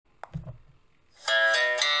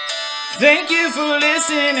Thank you for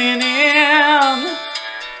listening in.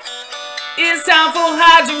 It's time for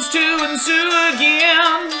hijinks to ensue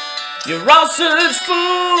again. You're all such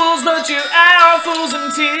fools, but you are fools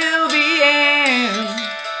until the end.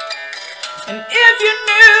 And if you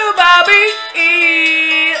knew Bobby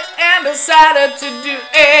E and decided to do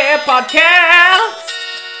a podcast,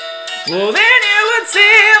 well then you would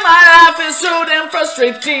see my life is so damn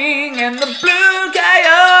frustrating. And the blue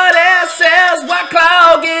coyote says White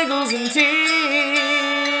Claw giggles and tears.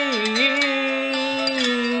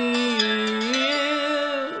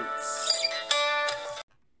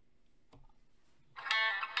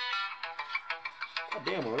 God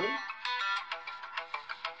damn, already?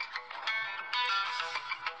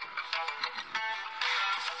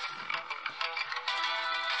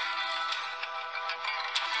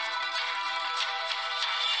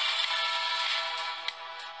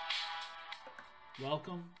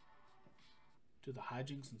 Welcome to the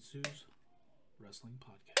Hijinks and Sue's Wrestling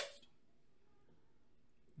Podcast.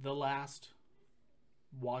 The last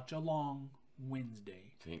watch along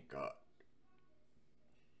Wednesday. Thank God.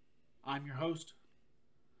 I'm your host,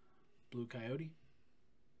 Blue Coyote,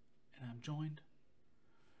 and I'm joined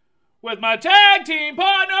with my tag team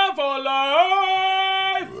partner for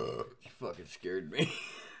life, You fucking scared me.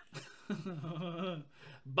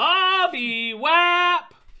 Bobby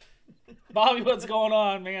Wap. Bobby, what's going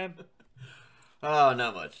on, man? Oh,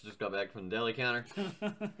 not much. Just got back from the deli counter.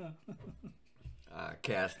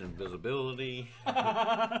 Cast invisibility.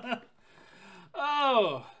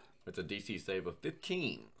 Oh. It's a DC save of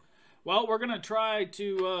 15. Well, we're going to try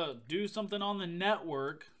to do something on the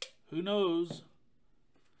network. Who knows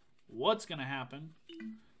what's going to happen.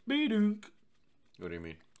 Be-dunk. What do you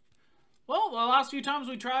mean? Well, the last few times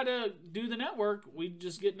we try to do the network, we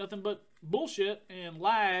just get nothing but bullshit and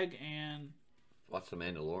lag, and Watch The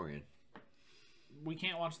Mandalorian. we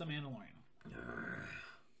can't watch The Mandalorian.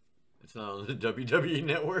 It's not on the WWE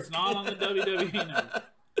network. It's not on the WWE network.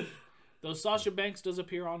 Though Sasha Banks does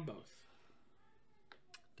appear on both.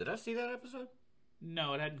 Did I see that episode?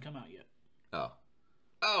 No, it hadn't come out yet. Oh.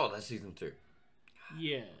 Oh, that's season 2.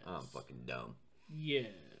 Yes. I'm fucking dumb. Yes.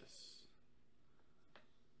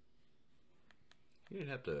 You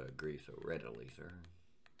didn't have to agree so readily, sir.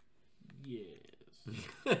 Yes.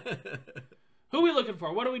 Who are we looking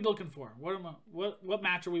for? What are we looking for? What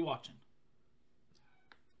match are we watching?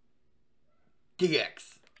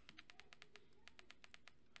 DX.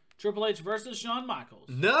 Triple H versus Shawn Michaels.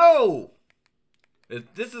 No!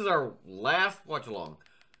 This is our last watch along.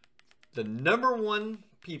 The number one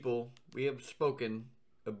people we have spoken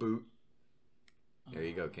about, there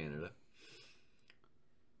you go, Canada,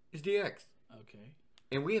 is DX. Okay.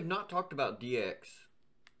 And we have not talked about DX.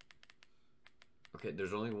 Okay,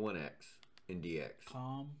 there's only one X in DX.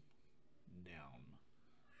 Calm down.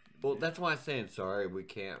 Well, that's why I'm saying sorry. We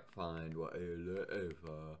can't find what if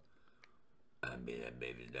I mean that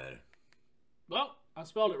baby's daddy. Well, I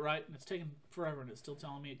spelled it right, and it's taken forever, and it's still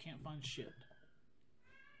telling me it can't find shit.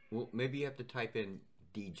 Well, maybe you have to type in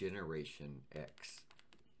Degeneration X.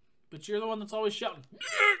 But you're the one that's always shouting.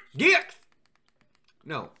 DX.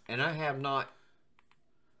 No, and I have not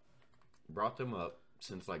brought them up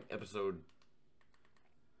since like episode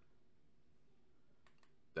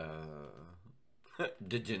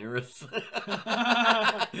DeGeneres.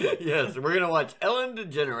 Yes, we're gonna watch Ellen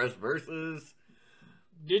DeGeneres versus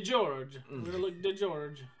DeGeorge. We're gonna look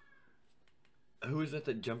DeGeorge. who is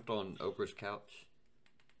that jumped on Oprah's couch?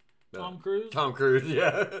 Tom Cruise? Tom Cruise,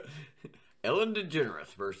 yeah. Ellen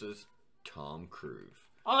DeGeneres versus Tom Cruise.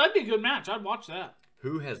 Oh, that'd be a good match. I'd watch that.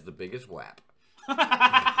 Who has the biggest whap?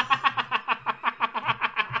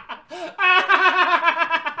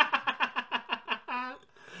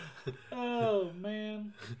 Oh,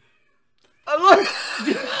 man. Look!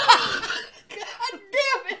 God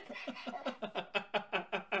damn it!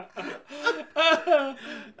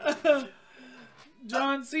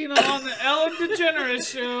 John Cena on the Ellen DeGeneres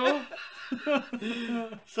show.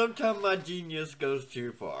 Sometimes my genius goes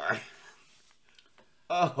too far.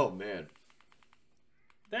 Oh, man.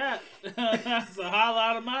 That's the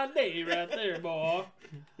highlight of my day right there, boy.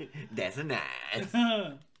 That's a nice.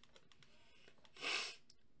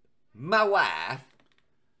 My wife.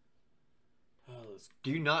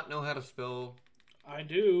 Do you not know how to spell? I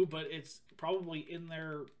do, but it's probably in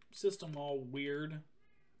their system all weird.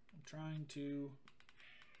 I'm trying to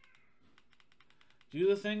do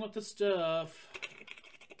the thing with the stuff.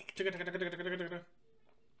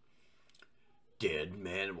 Dead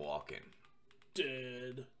man walking.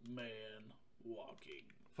 Dead man walking.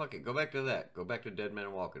 Fuck it, go back to that. Go back to Dead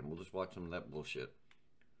Man Walking. We'll just watch some of that bullshit.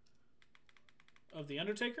 Of The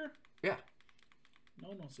Undertaker? Yeah. No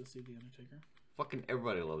one wants to see The Undertaker. Fucking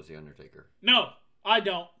everybody loves The Undertaker. No, I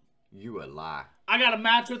don't. You a lie. I got a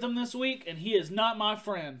match with him this week, and he is not my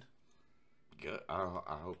friend. Good. I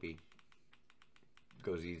hope he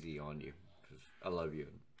goes easy on you. Because I love you.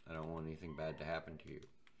 I don't want anything bad to happen to you.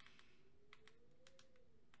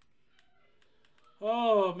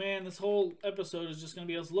 Oh, man, this whole episode is just going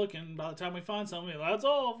to be us looking. By the time we find something, that's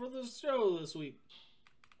all for this show this week.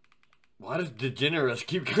 Why does DeGeneres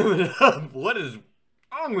keep coming up? What is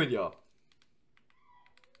wrong with y'all?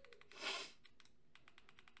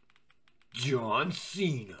 John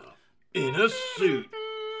Cena in a suit,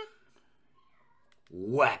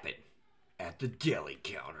 whapping at the deli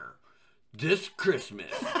counter this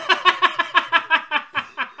Christmas.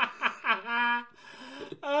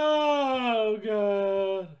 Oh,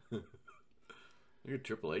 God. Look at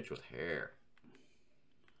Triple H with hair.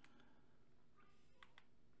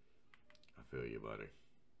 I feel you, buddy.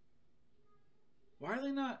 Why are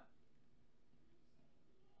they not?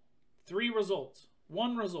 3 results.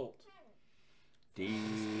 1 result. Fuck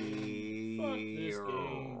this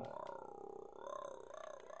game.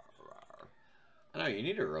 I know, you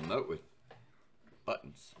need a remote with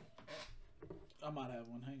buttons. I might have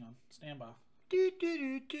one. Hang on. Stand by.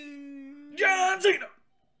 John John Cena!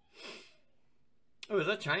 Oh, is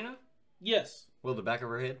that China? Yes. Well, the back of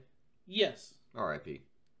her head? Yes. R.I.P.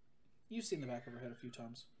 You've seen the back of her head a few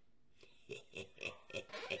times.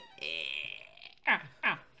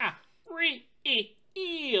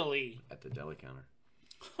 Really? At the deli counter.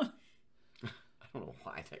 I don't know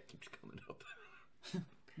why that keeps coming up.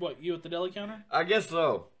 What, you at the deli counter? I guess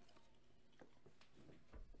so.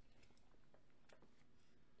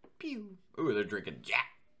 Pew. Ooh, they're drinking Jack.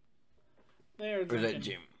 They're Or is drinking, that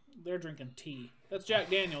Jim? They're drinking tea. That's Jack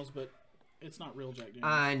Daniels, but it's not real Jack Daniels.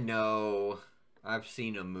 I know. I've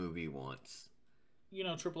seen a movie once. You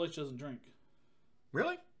know, Triple H doesn't drink.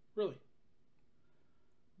 Really? Really.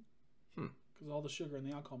 Hmm. Because all the sugar and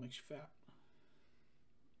the alcohol makes you fat.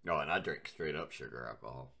 Oh, and I drink straight up sugar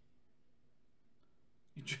alcohol.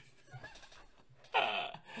 You drink...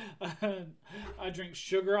 I drink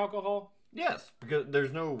sugar alcohol? Yes, because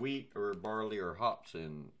there's no wheat or barley or hops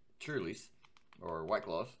in Truly's or White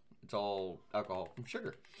Claws. It's all alcohol and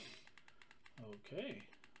sugar. Okay.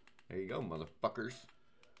 There you go, motherfuckers.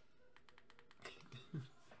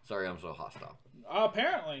 Sorry, I'm so hostile.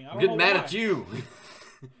 Apparently. I I'm don't getting know mad why. at you.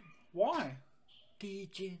 Why?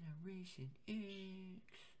 Degeneration X.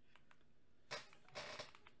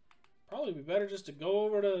 Probably be better just to go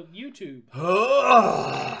over to YouTube.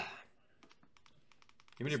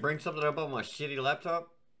 You mean to bring something up on my shitty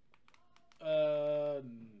laptop? No.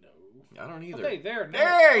 I don't either. Okay, there. No.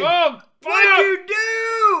 Hey! Oh, What'd you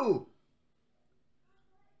do?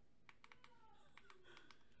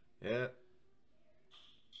 Yeah.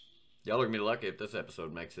 Y'all are gonna be lucky if this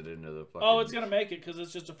episode makes it into the fucking... Oh, it's gonna make it because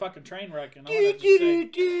it's just a fucking train wreck, and I'm gonna just say,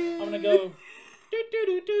 I'm gonna go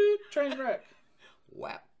do train wreck,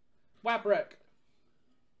 Whap. whap wreck.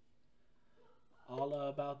 All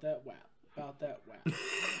about that whap, about that whap.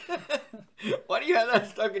 Why do you have that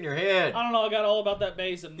stuck in your head? I don't know. I got all about that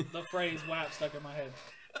bass and the phrase whap stuck in my head.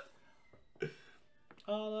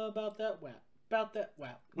 All about that whap, about that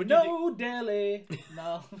whap. No deli,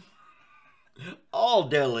 no. All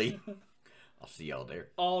deli. I'll see y'all there.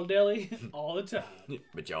 All deli, all the time.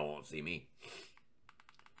 But y'all won't see me.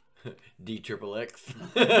 D-triple-X.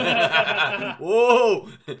 Whoa!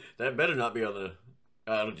 That better not be on the...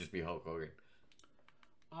 it'll just be Hulk Hogan.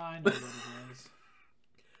 I know what it is.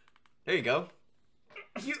 There you go.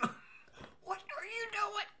 You... What are you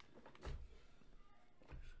doing?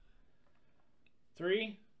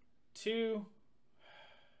 3, 2...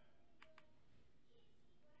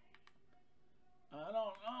 I don't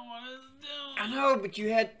know what it's doing. I know, but you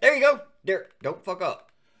had... There you go. There. Don't fuck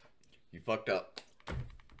up. You fucked up.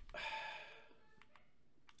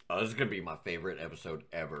 Oh, this is going to be my favorite episode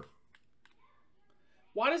ever.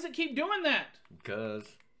 Why does it keep doing that? Because...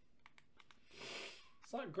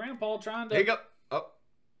 It's like Grandpa trying to... There you go. Oh.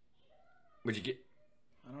 What'd you get?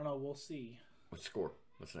 I don't know. We'll see. What's the score?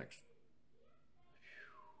 What's next?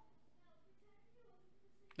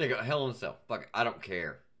 There you go. Hell in a Cell. Fuck it. I don't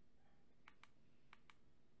care.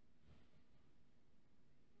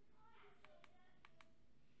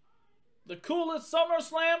 The coolest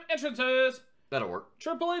SummerSlam entrances. That'll work.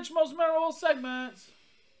 Triple H most memorable segments.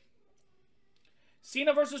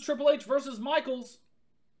 Cena versus Triple H versus Michaels.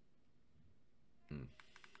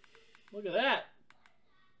 Look at that.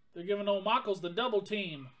 They're giving old Michaels the double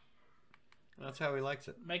team. That's how he likes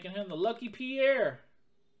it. Making him the Lucky Pierre.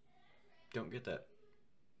 Don't get that.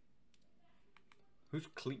 Who's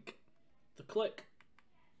Clique? The Click.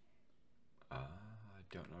 Ah.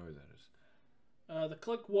 don't know who that is. The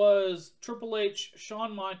Clique was Triple H,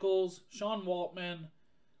 Shawn Michaels, Sean Waltman,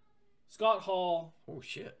 Scott Hall, Oh,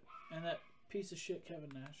 shit. and that piece of shit Kevin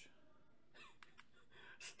Nash.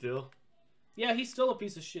 Still? Yeah, he's still a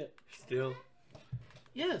piece of shit. Still?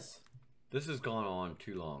 Yes. This has gone on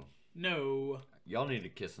too long. No. Y'all need to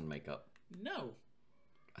kiss and make up. No.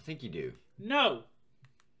 I think you do. No.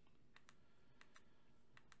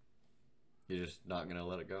 You're just not going to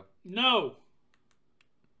let it go? No.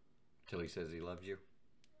 Till he says he loves you?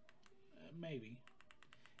 Maybe.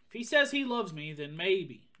 If he says he loves me, then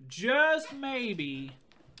maybe. Just maybe.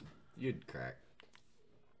 You'd crack.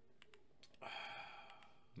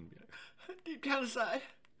 Deep down inside,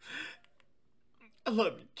 I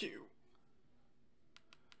love you too.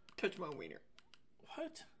 Touch my wiener.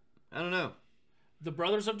 What? I don't know. The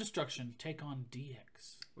Brothers of Destruction take on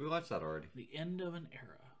DX. We watched that already. The end of an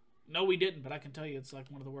era. No, we didn't, but I can tell you it's like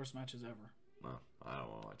one of the worst matches ever. Well, I don't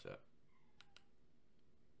want to watch that.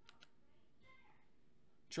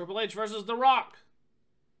 Triple H versus The Rock.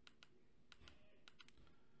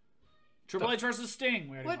 Triple H versus Sting.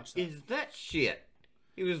 We already What watched that. is that shit?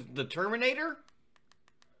 He was the Terminator?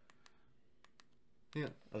 Yeah,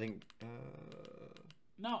 I think.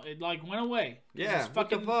 No, it like went away. Yeah, This is what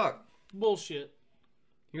the fucking fuck? bullshit.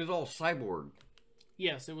 He was all cyborg.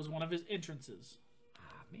 Yes, it was one of his entrances.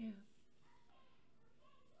 Ah, man.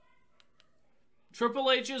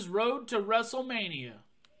 Triple H's road to WrestleMania.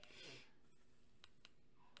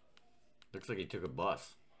 Looks like he took a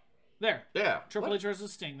bus. There. Yeah. Triple what? H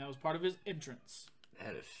versus Sting. That was part of his entrance.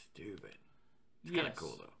 That is stupid. It's Yes. kind of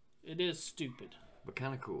cool, though. It is stupid. But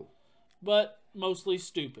kind of cool. But mostly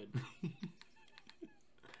stupid.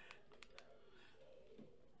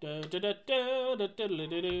 Sorry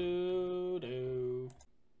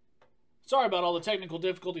about all the technical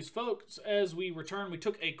difficulties, folks. As we return, we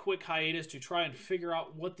took a quick hiatus to try and figure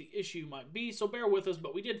out what the issue might be, so bear with us,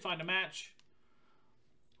 but we did find a match.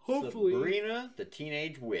 Hopefully. Sabrina, the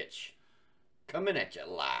Teenage Witch. Coming at you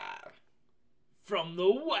live. From the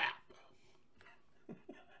WAP.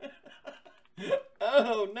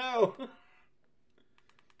 Oh, no.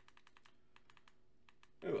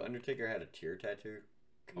 Ooh, Undertaker had a tear tattoo?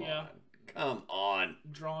 Come Yeah. on. Come on.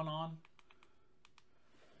 Drawn on.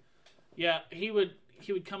 Yeah, he would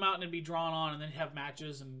come out and it'd be drawn on, and then he'd have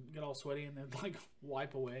matches and get all sweaty and then like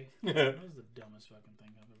wipe away. That was the dumbest fucking thing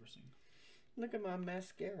I've ever seen. Look at my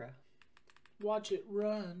mascara. Watch it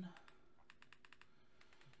run.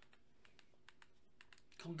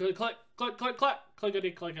 Click, click, click, click, click,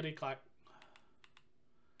 clickety, clickety, clack.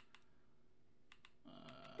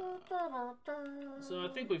 So I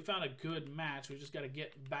think we found a good match. We just got to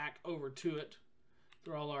get back over to it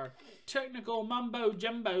through all our technical mumbo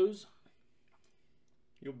jumbos.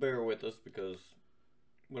 You'll bear with us because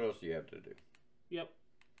what else do you have to do? Yep.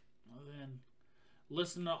 And then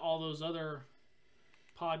listen to all those other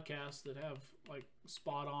podcasts that have like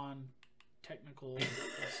spot on technical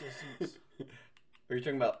assistance. Are you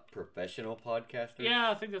talking about professional podcasters?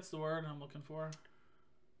 Yeah, I think that's the word I'm looking for. I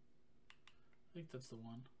think that's the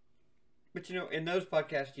one. But you know, in those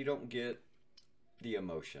podcasts, you don't get the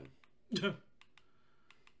emotion.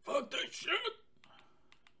 Fuck that shit.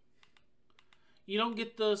 You don't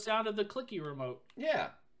get the sound of the clicky remote. Yeah.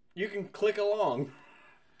 You can click along.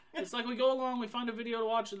 It's like we go along, we find a video to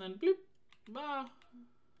watch, and then bloop, bye.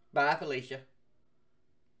 Bye, Felicia.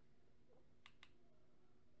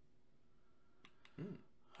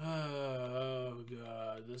 Oh,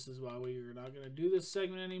 God. This is why we are not going to do this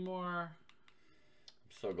segment anymore.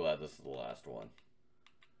 I'm so glad this is the last one.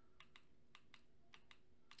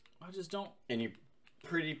 I just don't... And you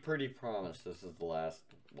pretty promise this is the last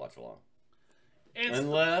watch along. It's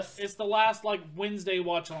the last, like, Wednesday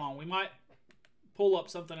watch along. We might pull up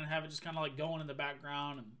something and have it just kind of, like, going in the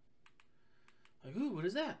background and... Like, ooh, what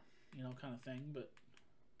is that? You know, kind of thing, but...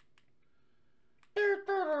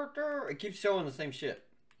 It keeps showing the same shit.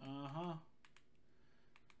 Uh-huh.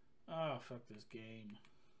 Oh, fuck this game.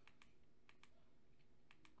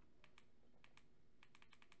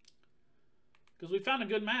 Because we found a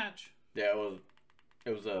good match. Yeah,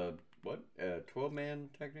 it was a, what? A 12-man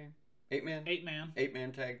tag team? 8-man? 8-man.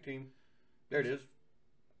 8-man tag team. There it is.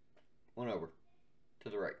 One over. To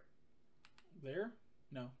the right. There?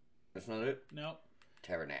 No. That's not it? No.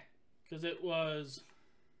 Tabernacle. Because it was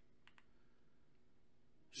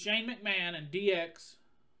Shane McMahon and DX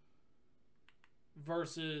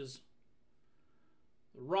versus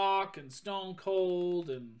The Rock and Stone Cold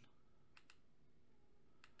and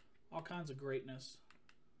all kinds of greatness.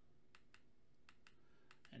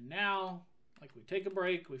 And now, like, we take a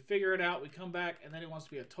break, we figure it out, we come back, and then it wants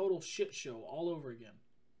to be a total shit show all over again.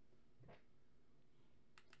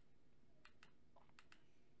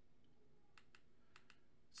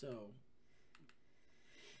 So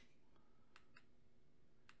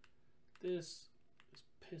this is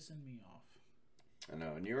pissing me off. I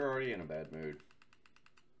know, and you're already in a bad mood.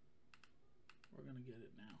 We're gonna get it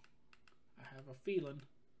now. I have a feeling.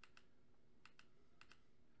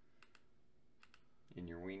 In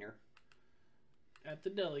your wiener? At the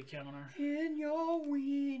deli counter. In your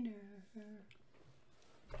wiener.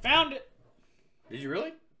 Found it! Did you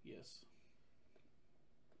really? Yes.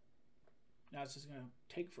 Now it's just gonna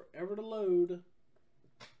take forever to load.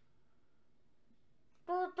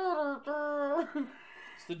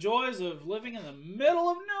 It's the joys of living in the middle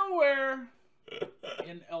of nowhere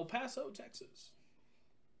in El Paso, Texas.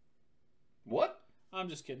 What? I'm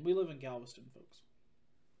just kidding. We live in Galveston, folks.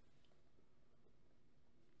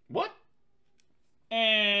 What?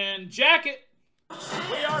 And Jacket. We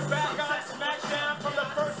are back on SmackDown from the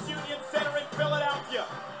First Union Center in Philadelphia.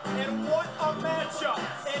 And what a matchup.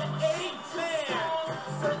 An 8-man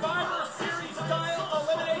Survivor Series style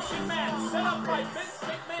elimination match set up by Vince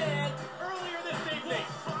McMahon earlier this evening.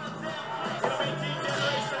 It'll be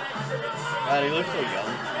D-Generation action. God, he looks so young.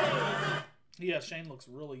 Yeah, Shane looks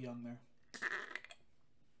really young there.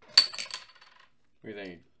 What do you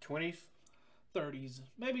think? 20s? 30s.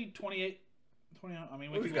 Maybe 28. 29. I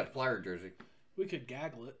mean, Oh, he's got a Flyer jersey. we could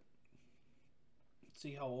gaggle it.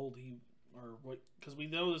 See how old he, or what, because we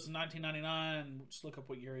know this is 1999. Just look up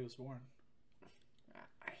what year he was born.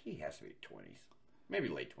 He has to be 20s. Maybe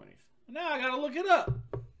late 20s. Now I gotta look it up.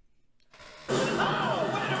 Oh,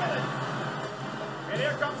 wait a minute. And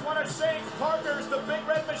here comes one of Shane's partners, the Big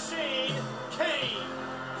Red Machine, Kane.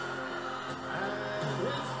 And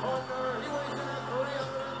his partner, he weighs in at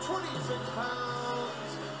 326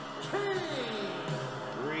 pounds, Kane.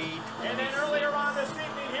 320. And then earlier on this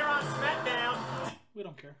evening here on SmackDown, We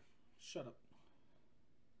don't care. Shut up.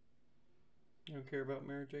 You don't care about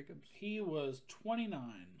Mary Jacobs? He was 29.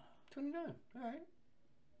 29. All right.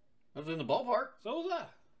 I was in the ballpark. So was I.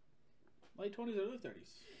 Late 20s, early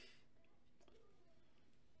 30s.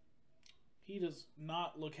 He does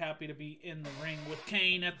not look happy to be in the ring with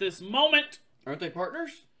Kane at this moment. Aren't they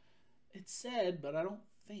partners? It's said, but I don't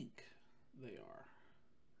think they are.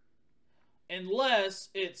 Unless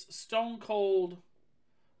it's Stone Cold,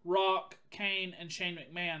 Rock, Kane, and Shane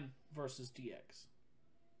McMahon versus DX.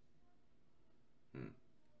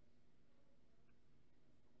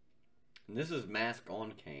 And this is Mask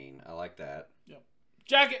on Kane. I like that. Yep.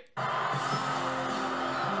 Jacket!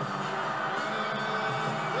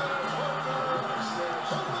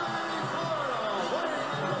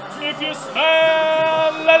 If you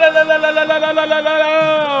smell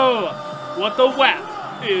what the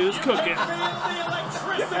WAP is cooking. the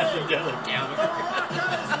electricity. The Rock on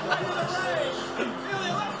his way to the ring. Feel the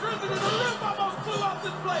electricity. The roof almost blew off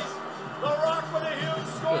this place. The Rock with a huge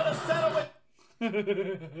score to settle with.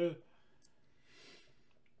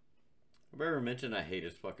 Have I ever mentioned I hate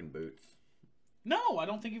his fucking boots? No, I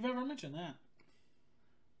don't think you've ever mentioned that.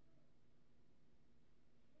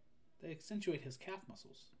 They accentuate his calf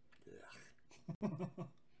muscles.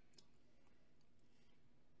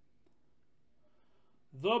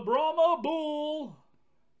 The Brahma Bull.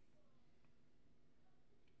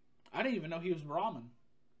 I didn't even know he was Brahmin.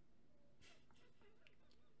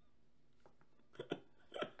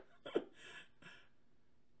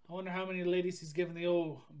 I wonder how many ladies he's given the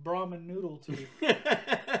old Brahmin noodle to.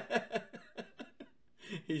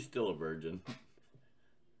 He's still a virgin.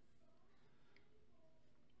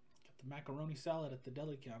 Got the macaroni salad at the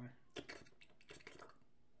deli counter.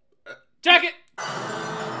 Jacket!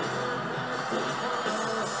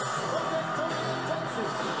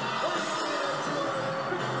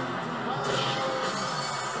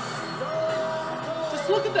 Just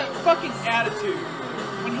look at that fucking attitude.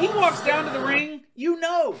 When he walks down to the ring, you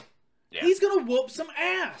know. Yeah. He's gonna whoop some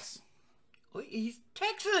ass. Well, he's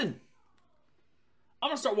Texan. I'm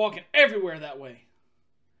gonna start walking everywhere that way.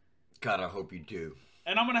 God, I hope you do.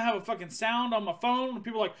 And I'm gonna have a fucking sound on my phone and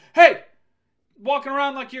people are like, hey, walking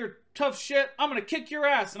around like you're tough shit, I'm gonna kick your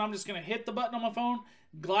ass. And I'm just gonna hit the button on my phone,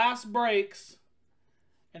 glass breaks,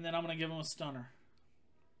 and then I'm gonna give him a stunner.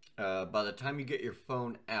 By the time you get your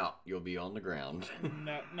phone out, you'll be on the ground.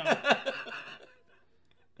 No.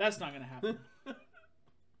 That's not gonna happen.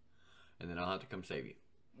 And then I'll have to come save you.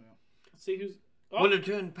 Let's see who's... Oh. Wonder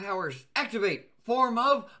Twin powers activate. Form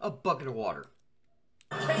of a bucket of water.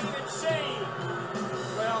 Kane and Shane.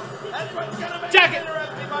 Well, that's what's gonna make Jacket! it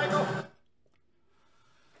interesting, Michael.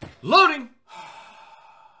 Loading!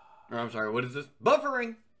 Or I'm sorry, what is this?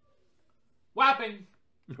 Buffering. Whapping.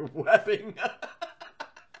 Whapping.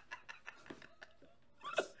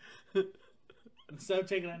 Instead of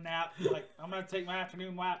taking a nap, like, I'm gonna take my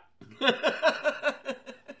afternoon whap.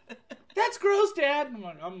 gross, Dad. I'm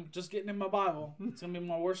like, I'm just getting in my Bible. It's going to be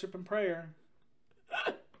my worship and prayer.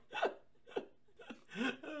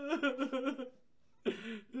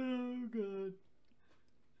 Oh, God.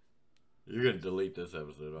 You're going to delete this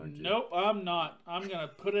episode, aren't you? Nope, I'm not. I'm going to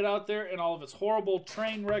put it out there in all of its horrible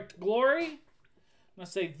train wrecked glory. I'm going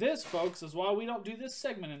to say this, folks, is why we don't do this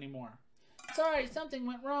segment anymore. Sorry, something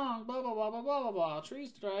went wrong. Blah, blah, blah, blah, blah, blah, blah.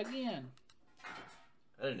 Trees to try again.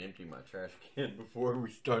 I didn't empty my trash can before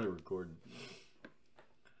we started recording.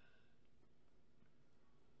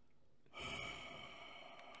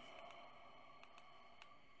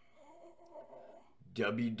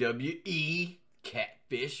 WWE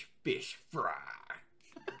Catfish Fish Fry.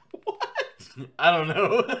 What? I don't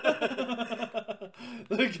know.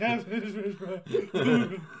 The catfish fish fry.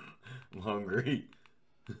 I'm hungry.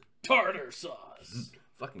 Tartar sauce.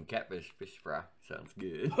 Fucking catfish fish fry. Sounds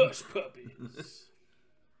good. Hush puppies.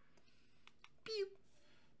 Pew.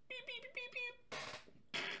 Beep, beep, beep, beep.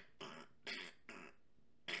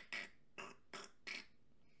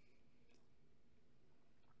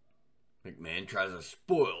 McMahon tries to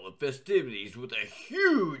spoil the festivities with a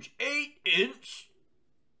huge 8-inch.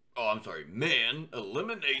 Oh, I'm sorry, man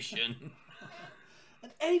elimination.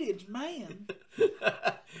 An 8-inch man?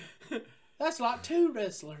 That's like 2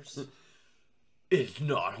 wrestlers. It's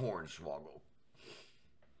not Hornswoggle.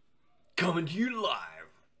 Coming to you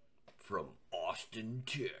live from Austin,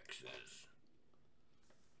 Texas.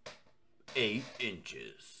 8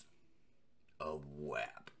 inches of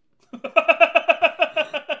WAP.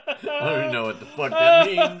 I don't even know what the fuck that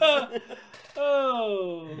means.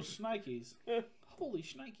 Oh, shnikes. Holy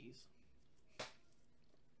shnikes.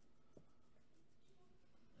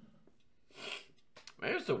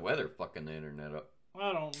 Maybe it's the weather fucking the internet up.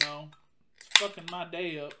 I don't know. It's fucking my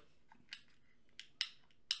day up.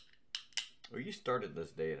 Well, you started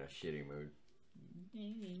this day in a shitty mood.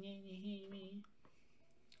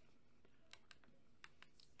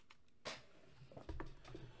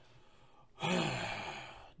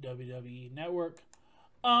 WWE Network.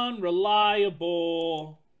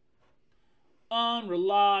 Unreliable.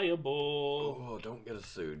 Unreliable. Oh, don't get us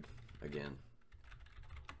sued again.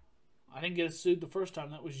 I didn't get sued the first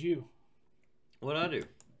time. That was you. What'd I do?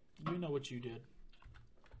 You know what you did.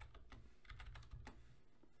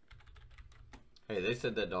 Hey, they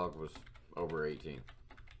said that dog was over 18.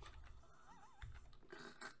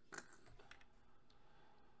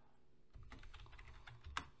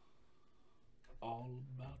 All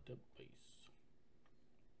about the bass.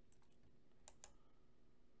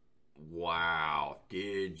 Wow,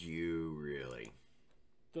 did you really?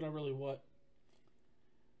 Did I really what?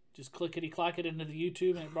 Just clickety-clack it into the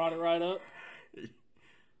YouTube and it brought it right up?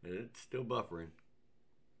 It's still buffering.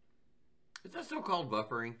 Is that still called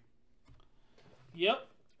buffering? Yep.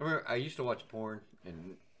 I remember I used to watch porn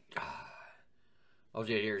and all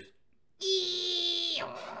you hear is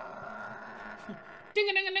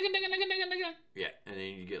yeah, and then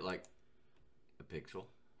you get like a pixel.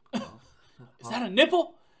 Is that a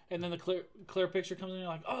nipple? And then the clear picture comes in and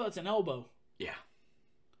you're like, oh, that's an elbow. Yeah.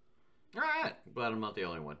 Alright. Glad I'm not the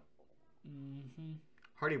only one. Mm-hmm.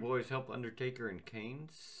 Hardy Boys help Undertaker and Kane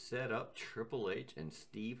set up Triple H and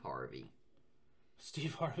Steve Harvey.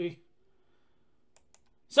 Steve Harvey.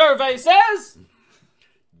 Survey says...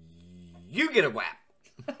 You get a whap.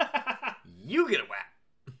 You get a whap.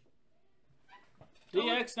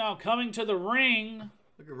 DX now coming to the ring.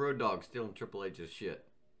 Look at Road Dogg stealing Triple H's shit.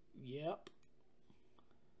 Yep.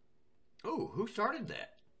 Oh, who started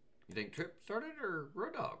that? You think Trip started or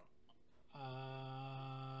Road Dogg?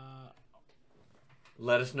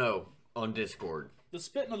 Let us know on Discord. The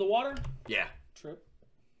spitting of the water? Yeah. Trip.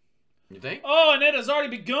 You think? Oh, and it has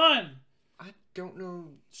already begun. I don't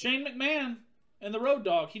know. Shane McMahon and the Road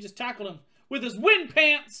Dogg. He just tackled him with his wind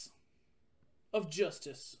pants of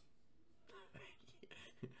justice.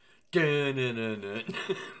 His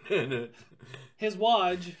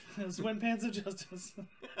wodge. His wind pants of justice.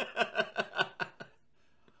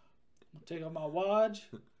 Take off my wodge,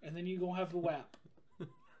 and then you gonna have the whap.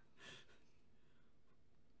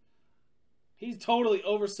 He's totally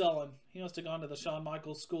overselling. He must have gone to the Shawn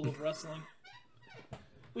Michaels School of Wrestling,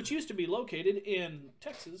 which used to be located in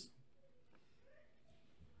Texas.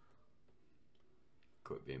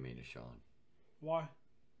 Quit being mean to Shawn. Why?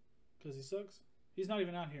 Because he sucks? He's not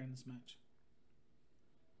even out here in this match.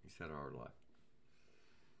 He's had a hard life.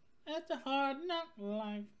 That's a hard knock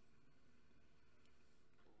life.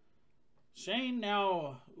 Shane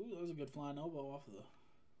now... Ooh, that was a good flying elbow off of the...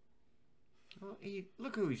 Well,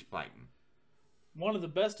 look who he's fighting. One of the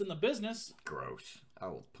best in the business. Gross. I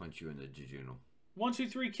will punch you in the jejunal. 1, 2,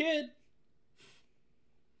 3 Kid.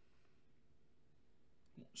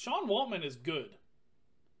 Sean Waltman is good.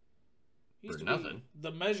 He used For to be nothing.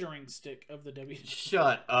 the measuring stick of the WWE.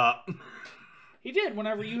 Shut up. He did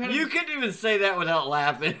whenever you had. You couldn't even say that without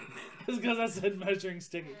laughing. It's because I said measuring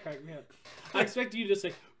stick. It cracked me up. I expected you to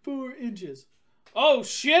say 4 inches. Oh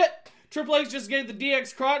shit! Triple H just gave the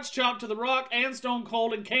DX crotch chop to The Rock and Stone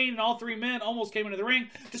Cold, and Kane and all 3 men almost came into the ring,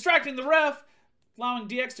 distracting the ref, allowing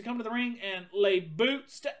DX to come to the ring and lay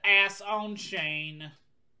boots to ass on Shane.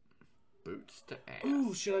 Boots to ass.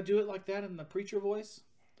 Ooh, should I do it like that in the preacher voice?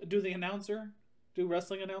 Do the announcer? Do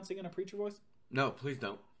wrestling announcing in a preacher voice? No, please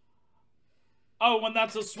don't. Oh, and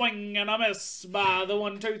that's a swing and a miss by the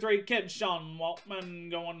 1, 2, 3 kid. Sean Waltman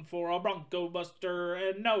going for a Bronco Buster,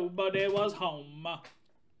 and nobody was home.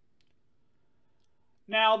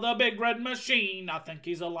 Now the big red machine, I think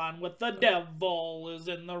he's aligned with the devil, is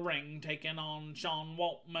in the ring taking on Sean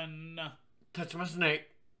Waltman. Touch my snake.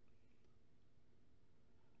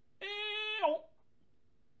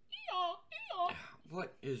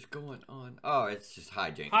 What is going on? Oh, it's just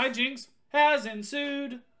hijinks. Hijinks has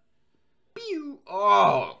ensued. Pew!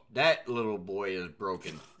 Oh, that little boy is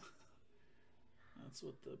broken. That's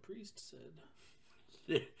what the priest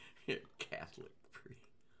said. Catholic priest.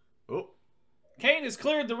 Oh, Kane has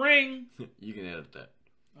cleared the ring. you can edit that.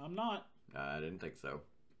 I'm not. I didn't think so.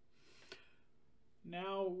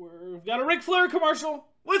 Now we've got a Ric Flair commercial.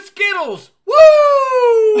 With Skittles!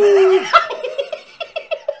 Woo!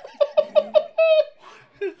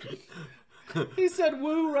 He said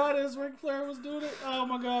woo right as Ric Flair was doing it. Oh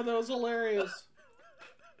my god, that was hilarious.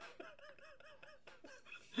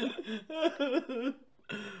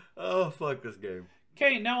 Oh, fuck this game.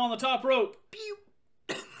 Kane now on the top rope. Pew!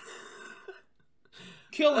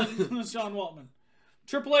 Killing Sean Waltman.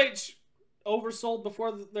 Triple H oversold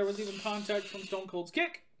before there was even contact from Stone Cold's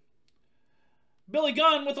kick. Billy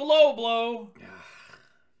Gunn with a low blow.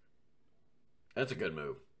 That's a good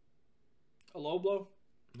move. A low blow?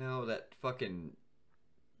 No, that fucking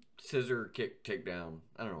scissor kick takedown.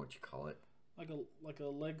 I don't know what you call it. Like a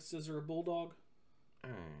leg scissor bulldog.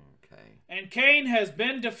 Okay. And Kane has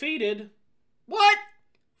been defeated. What?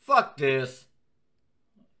 Fuck this.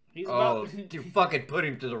 He's Oh, about you fucking put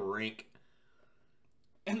him to the rink.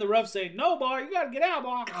 and the ref saying, "No, boy, you gotta get out,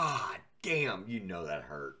 boy." God damn, you know that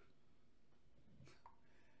hurt.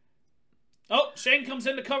 Oh, Shane comes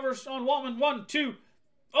in to cover Sean Waltman. 1, 2.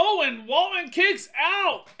 Oh, and Waltman kicks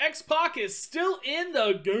out. X-Pac is still in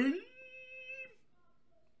the game.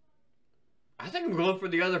 I think I'm going for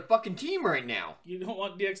the other fucking team right now. You don't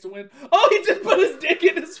want DX to win. Oh, he just put his dick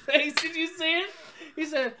in his face. Did you see it? He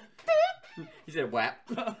said, He said, "Whap."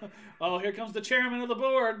 oh, here comes the chairman of the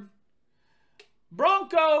board.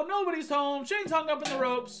 Bronco, nobody's home. Shane's hung up in the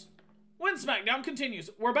ropes. When SmackDown continues.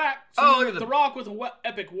 We're back. Oh, look at The Rock with an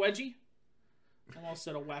epic wedgie. Almost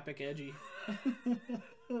said a whappic edgy.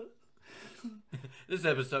 This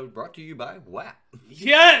episode brought to you by Whap.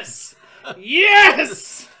 Yes!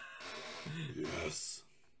 Yes! Yes.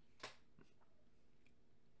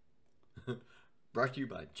 Brought to you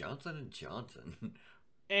by Johnson & Johnson.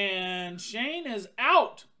 And Shane is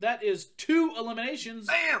out. That is 2 eliminations.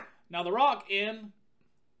 Bam! Now The Rock in.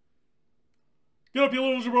 Get up, you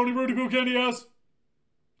little jabroni, Rudy Boo candy ass.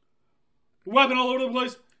 Weapon all over the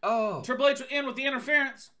place. Oh. Triple H in with the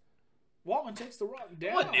interference. Waltman takes The Rock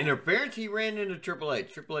down. What interference? He ran into Triple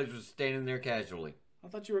H. Triple H was standing there casually. I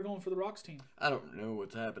thought you were going for The Rock's team. I don't know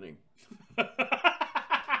what's happening.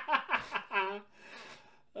 I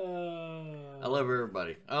love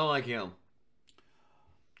everybody. I don't like him.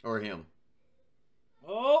 Or him.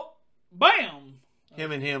 Oh, bam!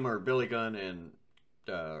 Him and him are Billy Gunn and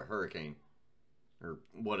Hurricane. Or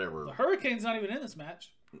whatever. The Hurricane's not even in this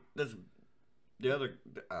match. That's the other...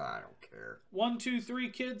 I don't care. 1, 2, 3,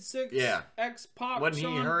 Kid 6. Yeah. X-Pac, Wasn't he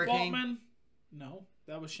Sean Hurricane? Waltman. No,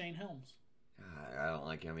 that was Shane Helms. I don't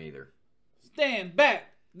like him either. Stand back.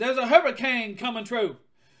 There's a hurricane coming through.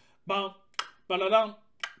 Bump, ba-da-dum,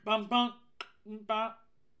 bump, bump, bump.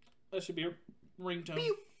 That should be a ringtone.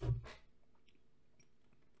 Pew.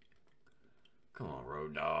 Come on,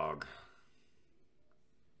 Road Dogg.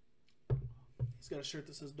 He's got a shirt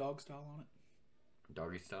that says dog style on it.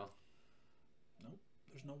 Doggy style? Nope,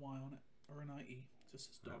 there's no Y on it or an IE. It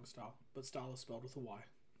just says dog style, but style is spelled with a Y.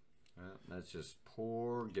 That's just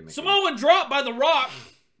poor gimmick. Samoan drop by The Rock.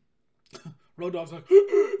 Road Dogg's like,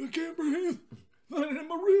 I can't breathe. I'm in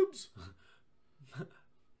my ribs.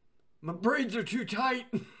 My braids are too tight.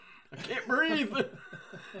 I can't breathe.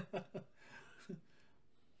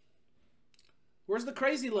 Where's the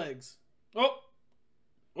crazy legs? Oh.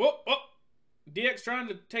 DX trying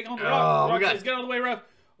to take on The Rock. Oh, Rock says, get out of the way, ref.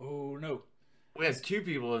 Oh, no. We have 2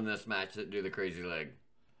 people in this match that do the crazy leg.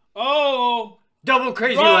 Oh. Double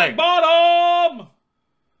crazy Rock leg. bottom.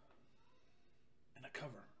 And a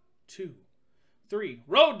cover. 2, 3.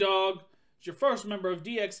 Road Dogg is your first member of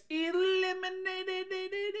DX eliminated.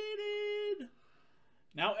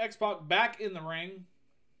 Now X-Pac back in the ring.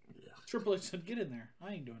 Yeah. Triple H said, get in there.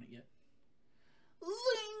 I ain't doing it yet. Zing.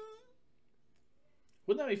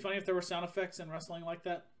 Wouldn't that be funny if there were sound effects in wrestling like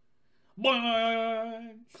that?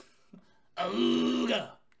 Boing. Ooga.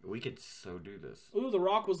 We could so do this. Ooh, The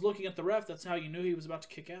Rock was looking at the ref. That's how you knew he was about to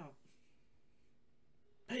kick out.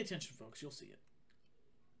 Pay attention, folks. You'll see it.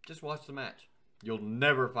 Just watch the match. You'll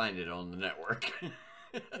never find it on the network.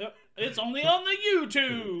 Yep. It's only on the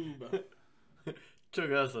YouTube.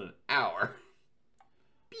 Took us an hour.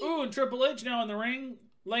 Ooh, and Triple H now in the ring,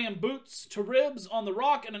 laying boots to ribs on The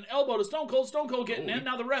Rock and an elbow to Stone Cold. Stone Cold getting in.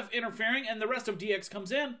 Now the ref interfering, and the rest of DX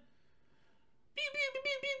comes in. Pew, pew, pew,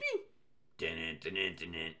 pew, pew, pew.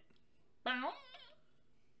 Bow.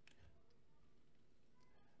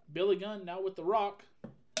 Billy Gunn now with The Rock,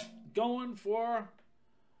 going for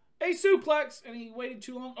a suplex, and he waited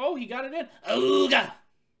too long. Oh, he got it in. Ooga!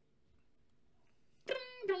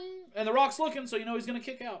 And The Rock's looking, so you know he's going to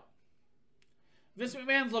kick out. Vince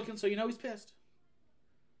McMahon's looking, so you know he's pissed.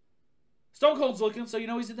 Stone Cold's looking, so you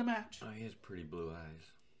know he's in the match. Oh, he has pretty blue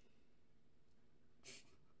eyes.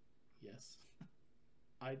 Yes,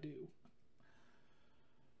 I do.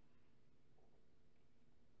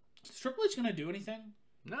 Is Triple H going to do anything?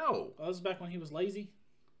 No. Oh, this is back when he was lazy.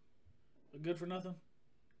 A good for nothing.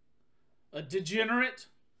 A degenerate.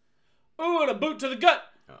 Ooh, and a boot to the gut.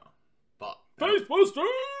 Oh, fuck. Face buster.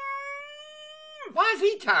 Why is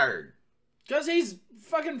he tired? Because he's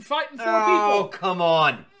fucking fighting for Oh, people. come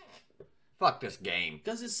on. Fuck this game.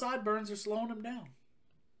 Because his sideburns are slowing him down.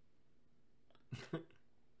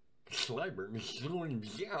 Sliburn is slowing me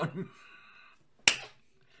down.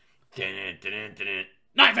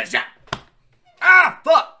 Knife and shot. Ah,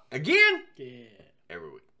 fuck! Again? Yeah, Every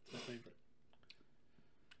week. it's my favorite.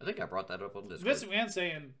 I think I brought that up on this. Vince McMahon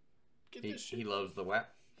saying, get He this shit. loves the WAP.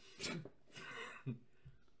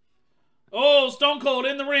 Oh, Stone Cold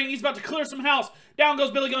in the ring. He's about to clear some house. Down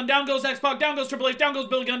goes Billy Gunn. Down goes X-Pac. Down goes Triple H. Down goes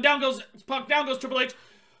Billy Gunn. Down goes X-Pac. Down goes Triple H.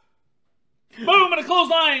 Boom, and a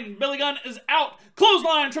clothesline. Billy Gunn is out.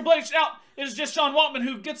 Clothesline. Triple H out. It is just Sean Waltman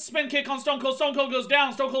who gets a spin kick on Stone Cold. Stone Cold goes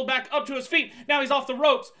down. Stone Cold back up to his feet. Now he's off the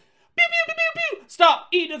ropes. Pew, pew, pew, pew, pew. Stop.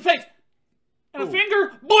 E to the face. And a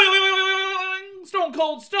finger. Boing. Stone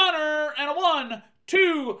Cold stunner. And a 1,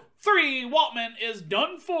 2, 3. Waltman is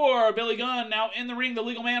done for. Billy Gunn now in the ring. The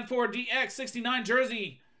legal man for DX 69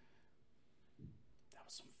 jersey. That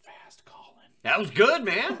was some fast calling. That was good,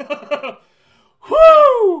 man.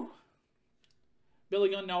 Woo! Billy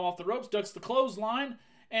Gunn now off the ropes, ducks the clothesline,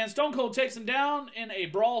 and Stone Cold takes him down in a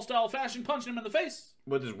brawl-style fashion, punching him in the face.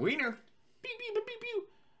 With his wiener. Pew, pew, pew, pew, pew.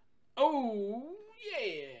 Oh,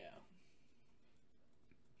 yeah.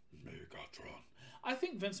 Megatron. I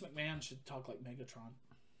think Vince McMahon should talk like Megatron.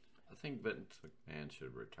 I think Vince McMahon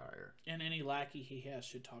should retire. And any lackey he has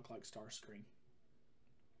should talk like Starscream.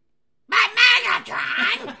 My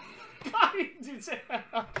Megatron!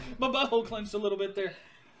 My butthole clenched a little bit there.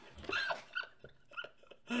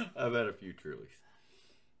 I've had a few Trulies.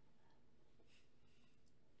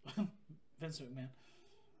 Vince McMahon.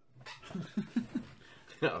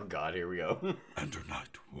 Oh, God, here we go. And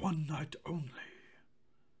tonight, one night only,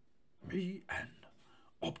 me and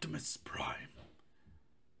Optimus Prime.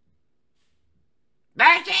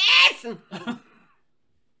 Versus!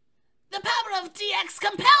 The power of DX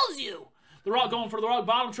compels you! The Rock going for the Rock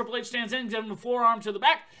bottom. Triple H stands in, giving him a forearm to the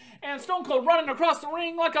back. And Stone Cold running across the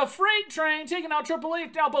ring like a freight train, taking out Triple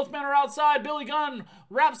H. Now both men are outside. Billy Gunn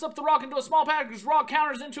wraps up the Rock into a small package. Rock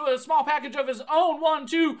counters into a small package of his own. 1,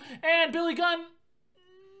 2. And Billy Gunn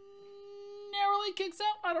narrowly kicks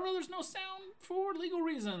out. I don't know, there's no sound for legal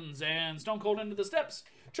reasons. And Stone Cold into the steps.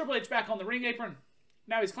 Triple H back on the ring apron.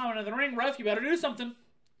 Now he's climbing into the ring. Ref, you better do something.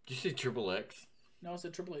 Did you say Triple X? No, I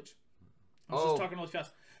said Triple H. I was just talking really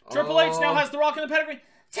fast. Oh. Triple H now has the Rock in the pedigree.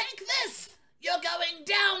 Take this! You're going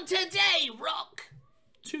down today, Rock!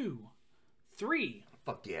 2, 3.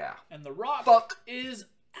 Fuck yeah. And the Rock Fuck. is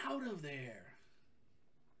out of there.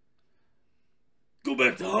 Go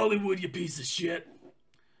back to Hollywood, you piece of shit.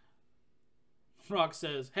 Rock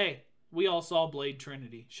says, hey, we all saw Blade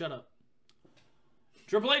Trinity. Shut up.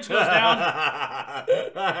 Triple H goes down.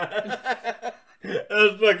 That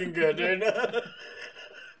was fucking good, dude.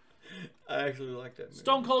 I actually like that movie.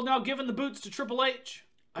 Stone Cold now giving the boots to Triple H.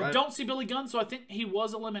 I Right. don't see Billy Gunn, so I think he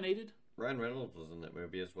was eliminated. Ryan Reynolds was in that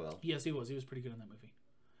movie as well. Yes, he was. He was pretty good in that movie.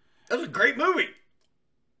 That was a great movie.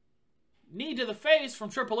 Knee to the face from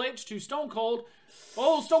Triple H to Stone Cold.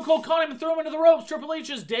 Oh, Stone Cold caught him and threw him into the ropes. Triple H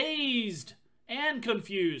is dazed and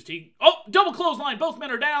confused. Double clothesline. Both men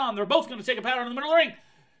are down. They're both going to take a powder in the middle of the ring.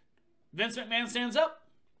 Vince McMahon stands up.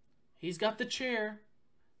 He's got the chair.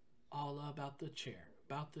 All about the chair.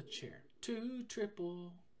 About the chair. 2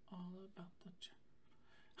 triple. All about the chair.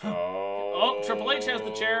 Oh, Triple H has the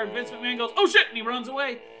chair, and Vince McMahon goes, oh shit, and he runs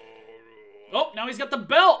away. Oh, now he's got the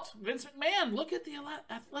belt. Vince McMahon, look at the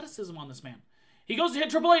athleticism on this man. He goes to hit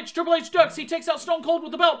Triple H. Triple H ducks. He takes out Stone Cold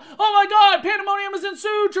with the belt. Oh my God, pandemonium has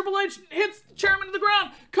ensued. Triple H hits the chairman to the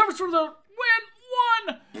ground. Covers for the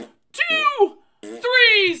win. 1, 2,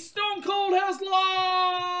 3. Stone Cold has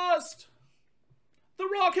lost. The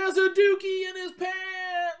Rock has a dookie in his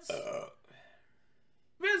pants.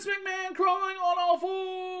 Vince McMahon crawling on all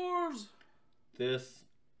fours. This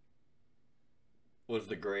was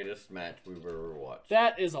the greatest match we've ever watched.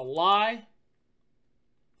 That is a lie.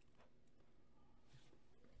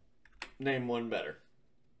 Name one better.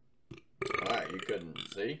 Alright, you couldn't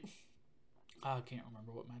see? I can't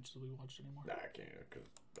remember what matches we watched anymore. Nah, I can't, because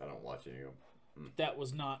I don't watch any of them. That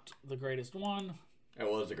was not the greatest one. It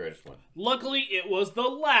was the greatest one. Luckily, it was the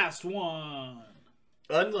last one.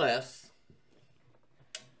 Unless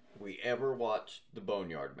we ever watch the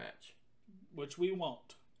Boneyard match. Which we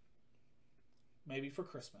won't. Maybe for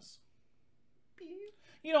Christmas.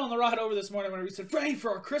 You know, on the ride over this morning when we said, ready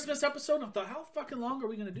for our Christmas episode, I thought, how fucking long are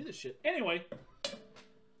we going to do this shit? Anyway.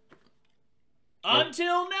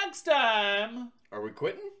 Until next time. Are we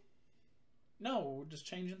quitting? No, we're just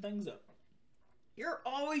changing things up. You're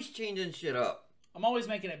always changing shit up. I'm always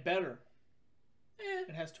making it better.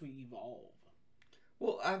 It has to evolve.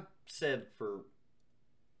 Well, I've said for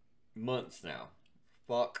months now,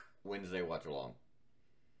 fuck Wednesday Watch Along.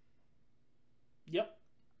 Yep.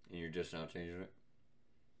 And you're just now changing it?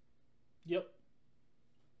 Yep.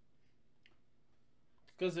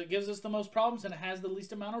 Because it gives us the most problems and it has the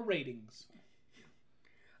least amount of ratings.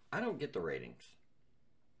 I don't get the ratings.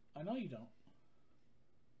 I know you don't.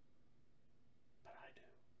 But I do.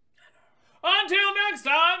 Until next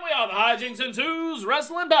time, we are the Hijinks and Sue's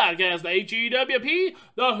Wrestling Podcast, the HEWP,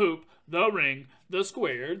 the Hoop, the Ring, the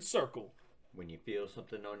Squared Circle. When you feel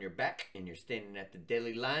something on your back and you're standing at the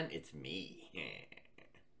deli line, it's me.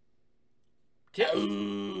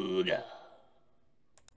 Dude.